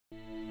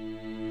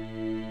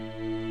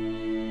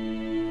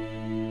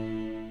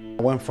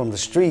I went from the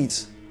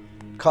streets,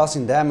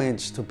 causing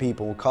damage to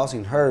people,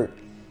 causing hurt.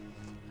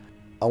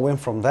 I went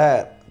from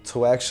that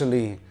to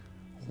actually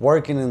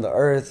working in the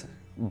earth,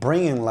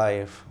 bringing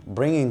life,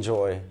 bringing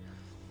joy,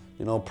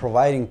 you know,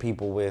 providing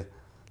people with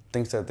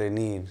things that they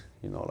need,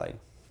 you know, like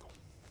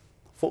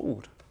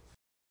food.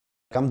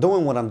 I'm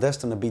doing what I'm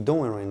destined to be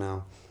doing right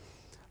now.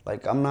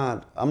 Like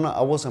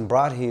I wasn't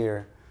brought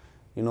here,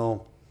 you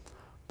know,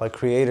 by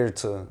Creator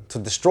to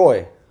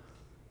destroy.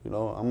 You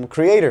know, I'm a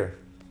creator,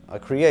 I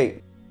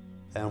create.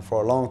 And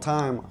for a long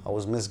time, I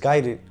was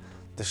misguided,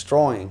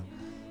 destroying.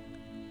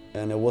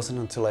 And it wasn't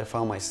until I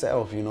found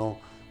myself, you know,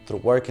 through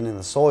working in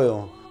the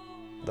soil,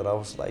 that I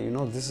was like, you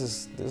know, this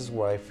is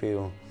where I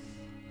feel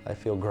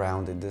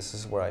grounded. This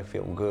is where I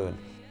feel good.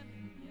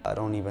 I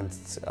don't even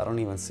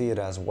see it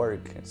as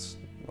work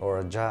or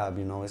a job,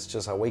 you know. It's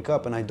just I wake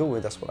up and I do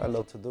it. That's what I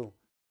love to do.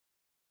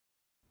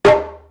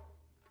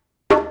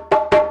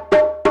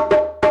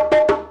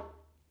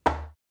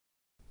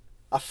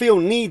 I feel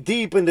knee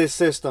deep in this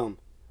system,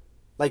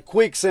 like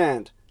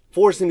quicksand,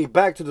 forcing me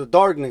back to the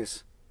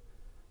darkness.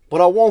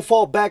 But I won't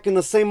fall back in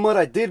the same mud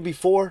I did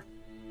before.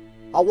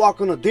 I walk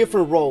on a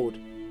different road,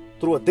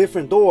 through a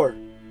different door,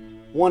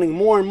 wanting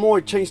more and more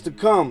change to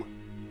come.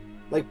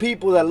 Like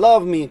people that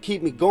love me and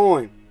keep me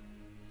going,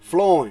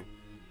 flowing,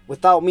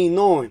 without me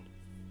knowing.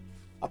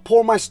 I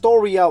pour my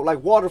story out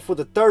like water for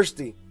the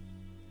thirsty.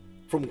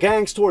 From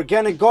gangs to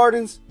organic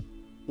gardens,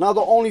 now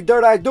the only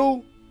dirt I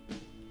do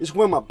is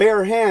with my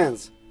bare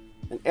hands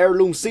and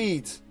heirloom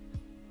seeds.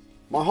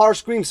 My heart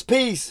screams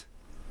peace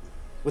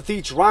with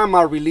each rhyme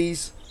I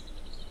release.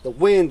 The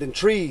wind and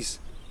trees,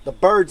 the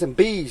birds and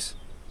bees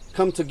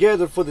come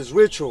together for this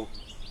ritual,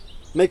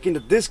 making the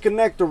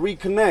disconnect to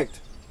reconnect.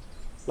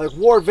 Like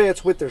war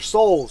vets with their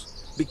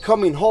souls,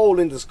 becoming whole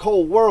in this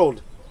cold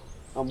world.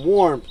 I'm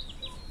warmed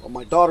by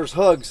my daughter's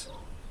hugs,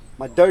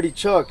 my dirty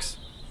chucks,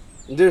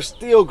 and there's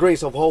still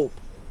grace of hope.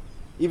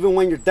 Even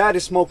when your dad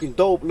is smoking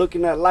dope,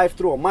 looking at life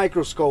through a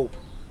microscope.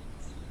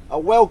 I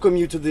welcome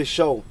you to this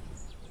show,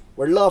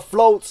 where love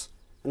floats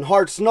and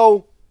hearts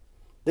know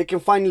they can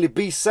finally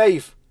be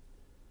safe,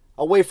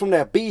 away from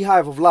that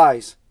beehive of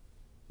lies,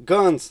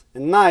 guns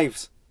and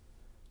knives.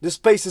 This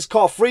space is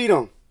called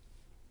freedom.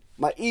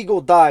 My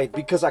ego died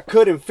because I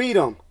couldn't feed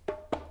them.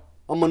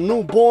 I'm a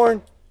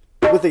newborn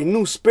with a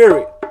new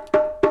spirit,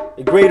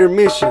 a greater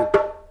mission,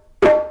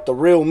 the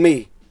real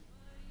me.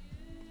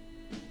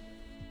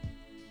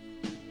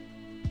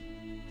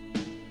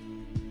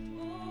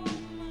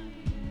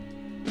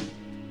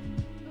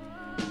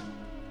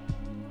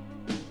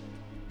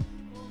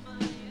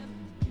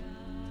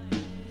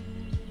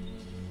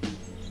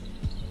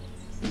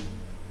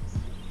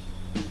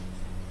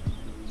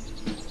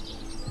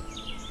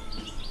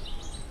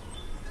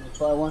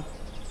 Try one.